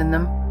involved in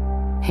them,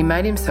 he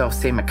made himself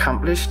seem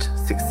accomplished,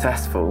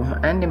 successful,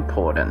 and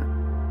important.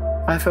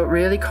 I felt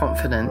really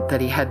confident that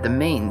he had the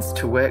means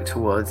to work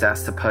towards our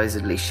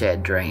supposedly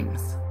shared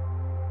dreams.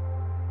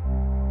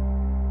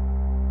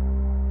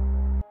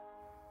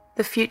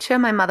 The future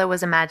my mother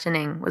was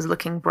imagining was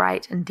looking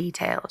bright and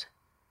detailed.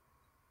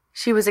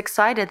 She was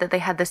excited that they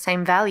had the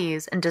same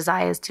values and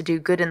desires to do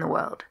good in the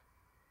world.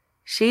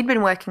 She'd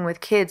been working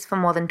with kids for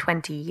more than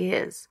 20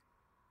 years,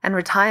 and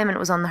retirement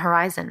was on the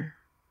horizon.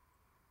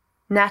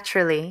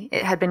 Naturally,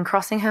 it had been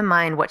crossing her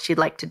mind what she'd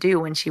like to do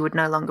when she would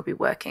no longer be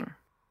working.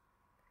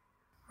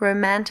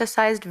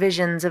 Romanticized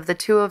visions of the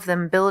two of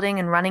them building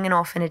and running an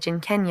orphanage in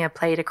Kenya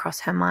played across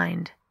her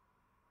mind.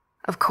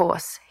 Of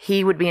course,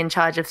 he would be in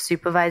charge of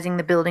supervising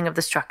the building of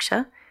the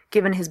structure,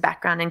 given his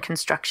background in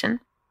construction,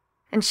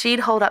 and she'd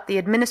hold up the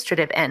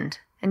administrative end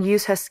and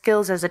use her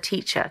skills as a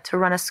teacher to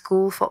run a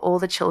school for all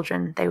the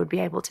children they would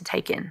be able to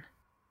take in.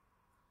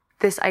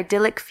 This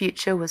idyllic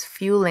future was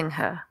fueling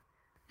her,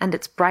 and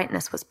its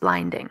brightness was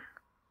blinding.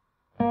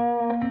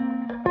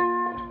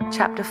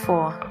 Chapter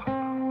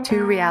 4.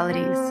 Two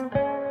Realities.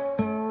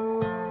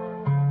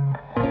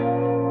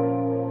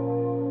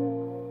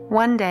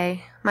 One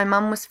day, my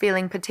mum was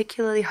feeling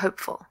particularly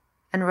hopeful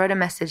and wrote a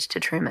message to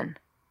Truman.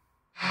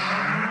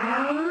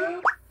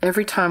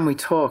 Every time we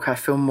talk, I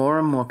feel more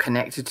and more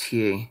connected to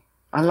you.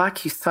 I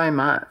like you so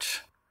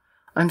much.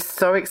 I'm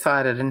so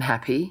excited and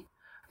happy.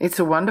 It's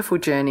a wonderful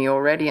journey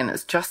already, and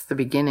it's just the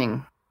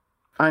beginning.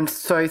 I'm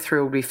so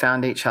thrilled we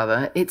found each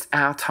other. It's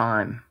our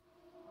time.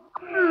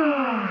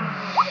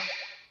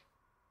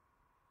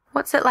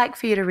 What's it like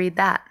for you to read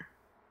that?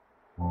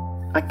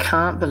 I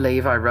can't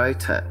believe I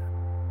wrote it.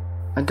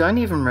 I don't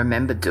even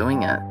remember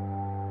doing it.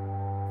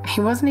 He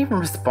wasn't even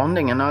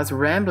responding, and I was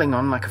rambling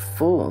on like a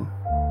fool.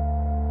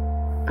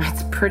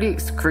 It's pretty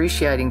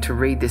excruciating to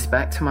read this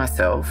back to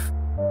myself.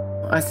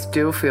 I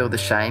still feel the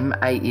shame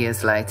 8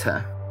 years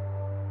later.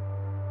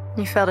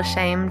 You felt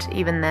ashamed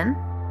even then?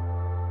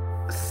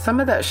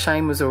 Some of that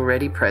shame was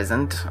already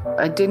present.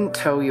 I didn't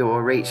tell you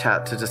or reach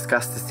out to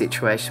discuss the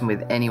situation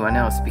with anyone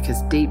else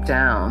because deep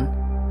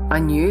down, I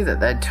knew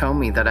that they'd tell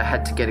me that I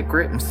had to get a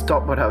grip and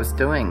stop what I was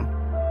doing,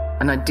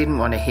 and I didn't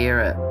want to hear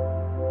it.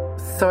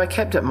 So I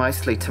kept it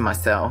mostly to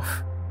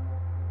myself.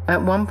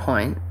 At one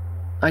point,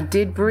 I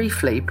did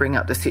briefly bring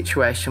up the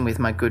situation with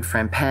my good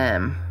friend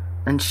Pam,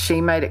 and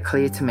she made it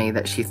clear to me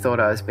that she thought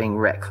I was being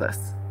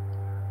reckless.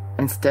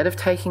 Instead of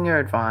taking her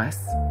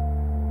advice,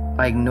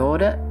 I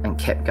ignored it and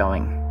kept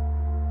going.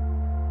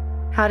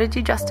 How did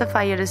you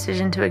justify your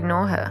decision to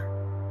ignore her?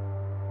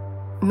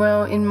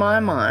 Well, in my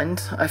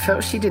mind, I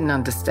felt she didn't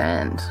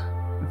understand.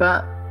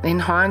 But in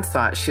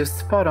hindsight, she was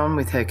spot on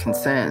with her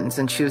concerns,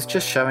 and she was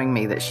just showing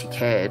me that she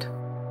cared.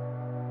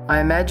 I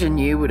imagine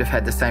you would have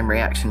had the same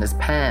reaction as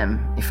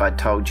Pam if I'd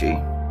told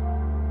you.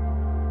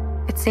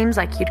 It seems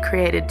like you'd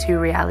created two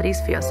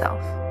realities for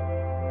yourself.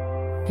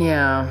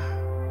 Yeah.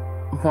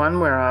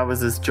 One where I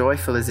was as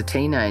joyful as a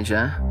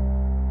teenager,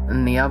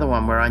 and the other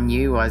one where I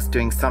knew I was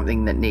doing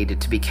something that needed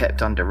to be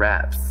kept under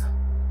wraps.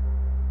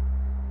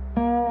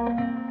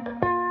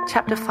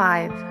 Chapter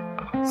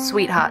 5.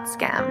 Sweetheart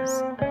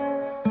Scams.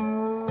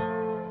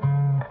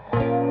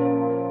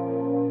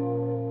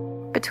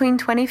 Between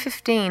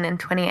 2015 and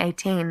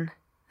 2018,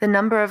 the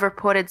number of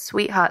reported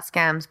sweetheart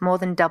scams more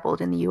than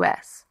doubled in the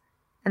US,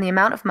 and the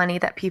amount of money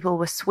that people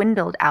were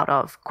swindled out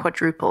of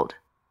quadrupled.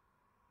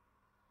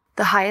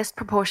 The highest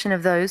proportion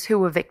of those who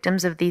were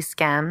victims of these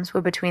scams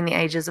were between the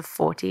ages of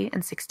 40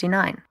 and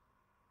 69.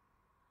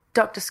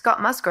 Dr.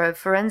 Scott Musgrove,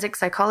 forensic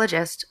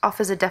psychologist,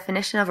 offers a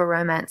definition of a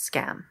romance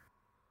scam.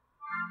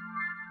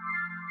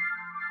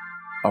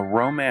 A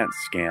romance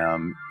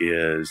scam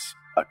is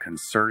a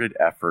concerted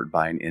effort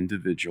by an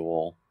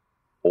individual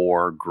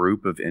or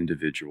group of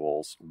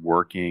individuals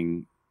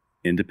working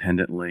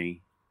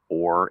independently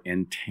or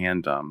in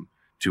tandem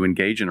to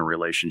engage in a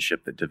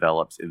relationship that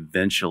develops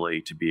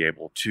eventually to be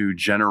able to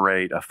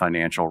generate a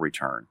financial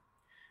return.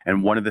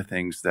 And one of the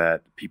things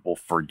that people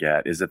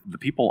forget is that the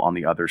people on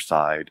the other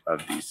side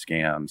of these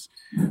scams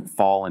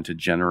fall into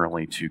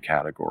generally two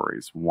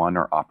categories. One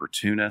are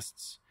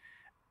opportunists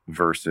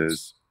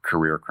versus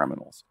career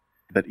criminals.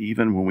 But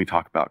even when we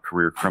talk about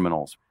career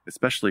criminals,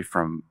 especially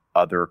from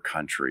other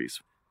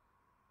countries,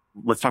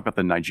 let's talk about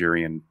the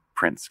Nigerian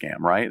prince scam,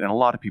 right? And a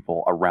lot of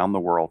people around the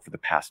world for the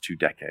past 2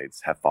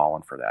 decades have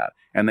fallen for that.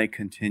 And they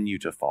continue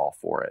to fall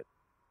for it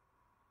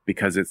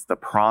because it's the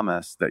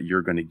promise that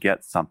you're going to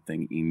get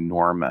something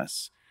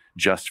enormous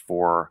just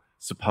for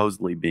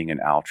supposedly being an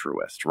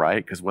altruist,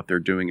 right? Because what they're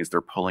doing is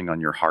they're pulling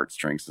on your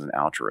heartstrings as an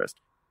altruist.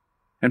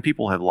 And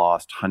people have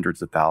lost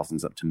hundreds of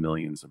thousands up to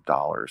millions of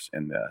dollars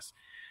in this.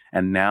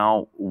 And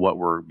now what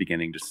we're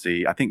beginning to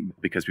see, I think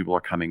because people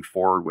are coming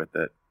forward with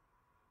it,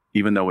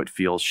 even though it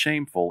feels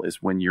shameful,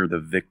 is when you're the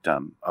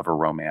victim of a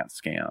romance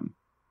scam.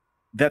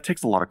 That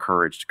takes a lot of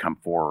courage to come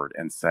forward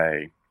and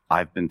say,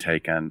 I've been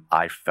taken,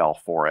 I fell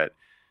for it.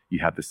 You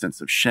have the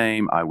sense of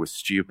shame, I was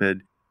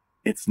stupid.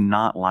 It's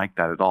not like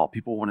that at all.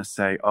 People want to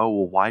say, oh,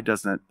 well, why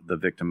doesn't the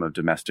victim of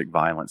domestic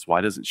violence,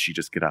 why doesn't she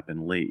just get up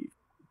and leave?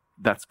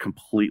 That's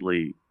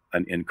completely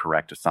an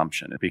incorrect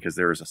assumption because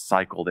there is a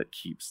cycle that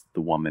keeps the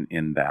woman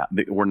in that.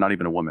 Or not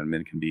even a woman,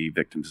 men can be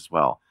victims as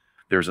well.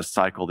 There's a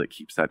cycle that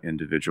keeps that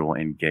individual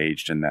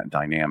engaged in that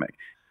dynamic.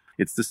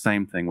 It's the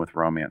same thing with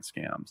romance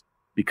scams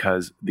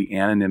because the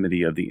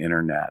anonymity of the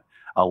internet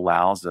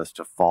allows us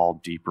to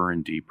fall deeper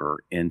and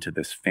deeper into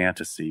this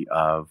fantasy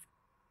of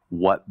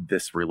what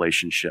this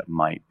relationship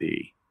might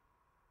be.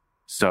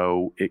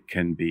 So it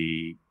can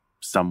be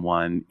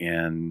someone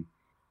in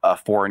a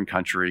foreign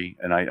country,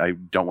 and I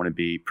don't want to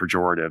be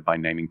pejorative by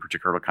naming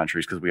particular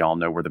countries because we all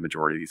know where the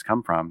majority of these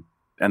come from.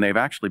 And they've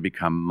actually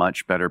become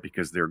much better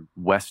because their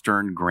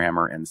Western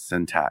grammar and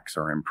syntax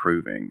are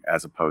improving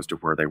as opposed to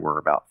where they were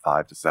about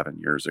 5 to 7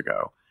 years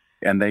ago.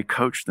 And they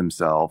coach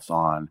themselves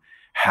on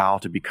how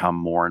to become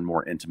more and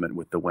more intimate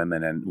with the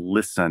women and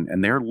listen.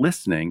 And they're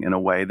listening in a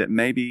way that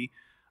maybe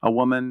a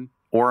woman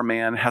or a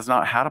man has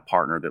not had a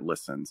partner that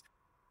listens.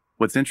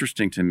 What's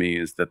interesting to me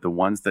is that the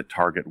ones that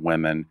target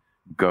women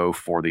go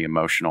for the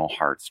emotional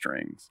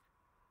heartstrings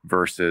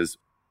versus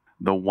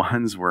the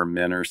ones where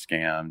men are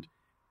scammed.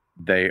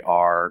 They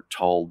are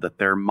told that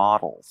they're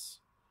models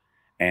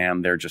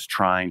and they're just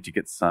trying to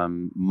get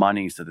some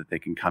money so that they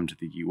can come to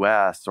the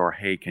US or,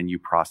 hey, can you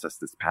process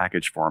this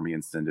package for me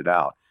and send it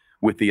out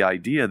with the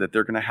idea that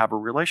they're going to have a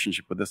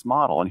relationship with this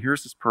model. And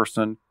here's this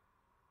person,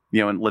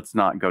 and let's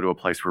not go to a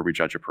place where we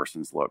judge a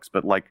person's looks,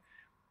 but like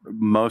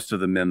most of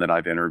the men that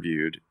I've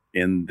interviewed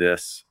in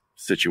this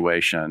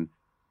situation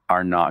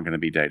are not going to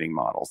be dating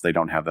models. They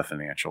don't have the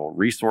financial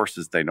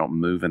resources. They don't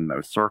move in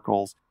those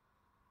circles.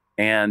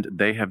 And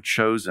they have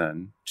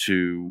chosen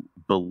to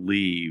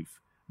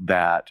believe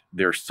that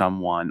there's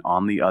someone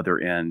on the other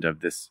end of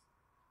this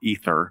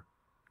ether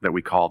that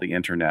we call the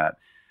internet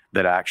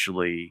that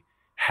actually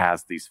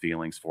has these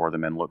feelings for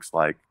them and looks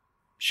like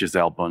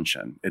Gisele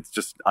Bündchen. It's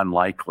just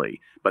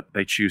unlikely, but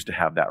they choose to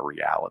have that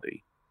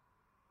reality.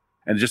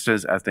 And just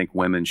as I think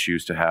women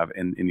choose to have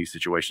in these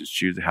situations,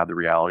 choose to have the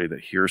reality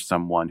that here's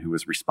someone who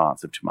is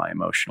responsive to my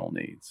emotional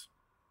needs.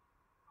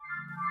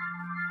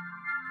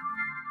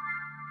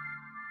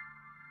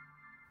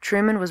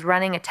 Truman was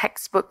running a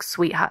textbook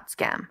sweetheart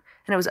scam,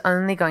 and it was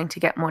only going to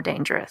get more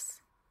dangerous.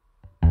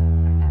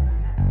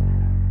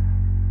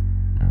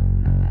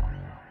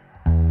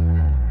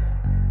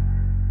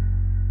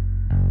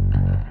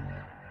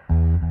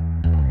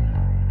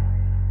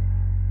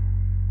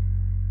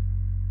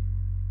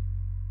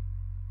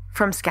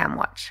 From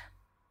ScamWatch.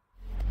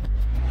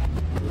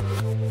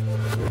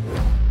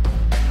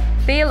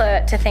 Be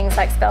alert to things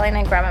like spelling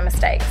and grammar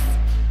mistakes,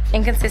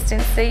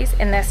 inconsistencies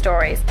in their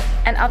stories,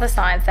 and other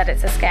signs that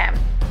it's a scam,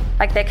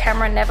 like their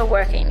camera never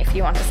working if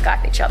you want to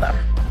Skype each other.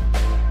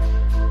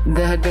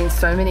 There had been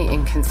so many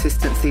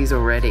inconsistencies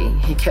already,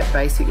 he kept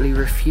basically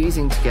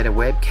refusing to get a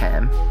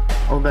webcam,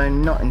 although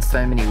not in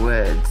so many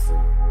words.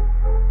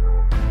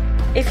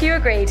 If you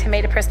agree to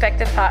meet a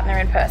prospective partner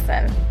in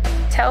person,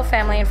 tell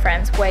family and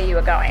friends where you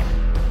are going.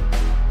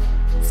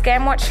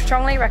 ScamWatch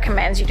strongly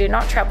recommends you do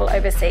not travel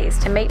overseas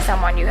to meet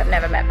someone you have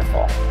never met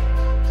before.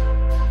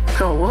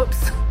 Oh,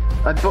 whoops.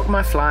 I'd booked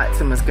my flights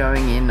and was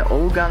going in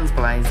all guns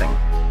blazing.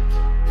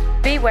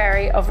 Be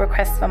wary of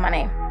requests for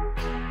money.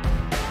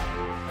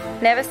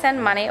 Never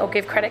send money or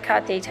give credit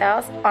card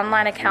details,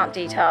 online account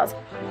details,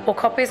 or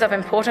copies of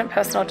important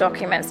personal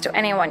documents to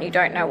anyone you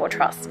don't know or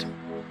trust.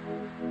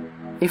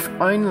 If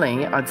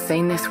only I'd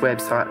seen this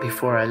website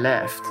before I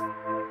left.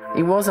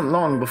 It wasn't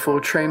long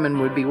before Truman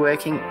would be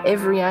working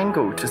every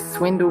angle to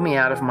swindle me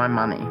out of my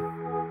money.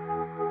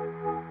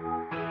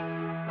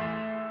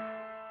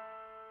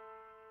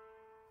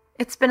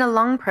 It's been a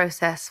long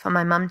process for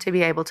my mum to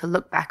be able to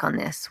look back on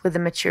this with the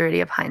maturity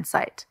of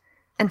hindsight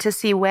and to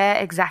see where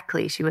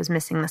exactly she was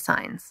missing the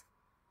signs.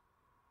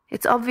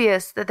 It's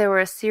obvious that there were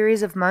a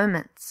series of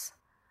moments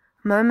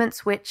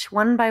Moments which,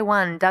 one by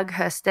one, dug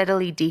her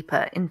steadily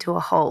deeper into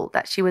a hole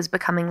that she was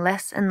becoming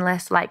less and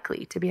less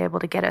likely to be able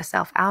to get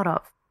herself out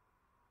of.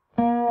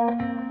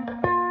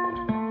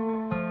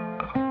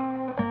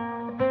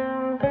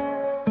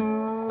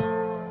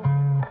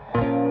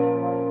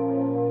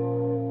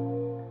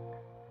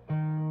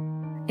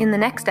 In the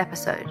next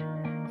episode,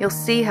 you'll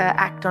see her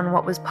act on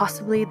what was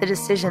possibly the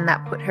decision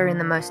that put her in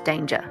the most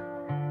danger.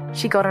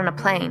 She got on a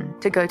plane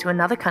to go to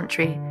another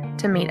country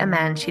to meet a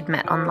man she'd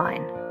met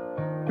online.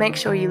 Make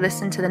sure you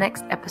listen to the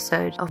next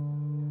episode of...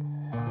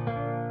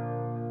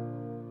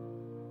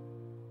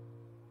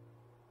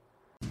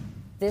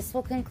 This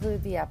will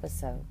conclude the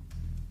episode.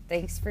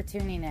 Thanks for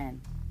tuning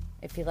in.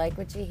 If you like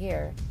what you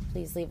hear,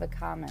 please leave a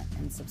comment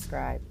and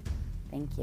subscribe. Thank you.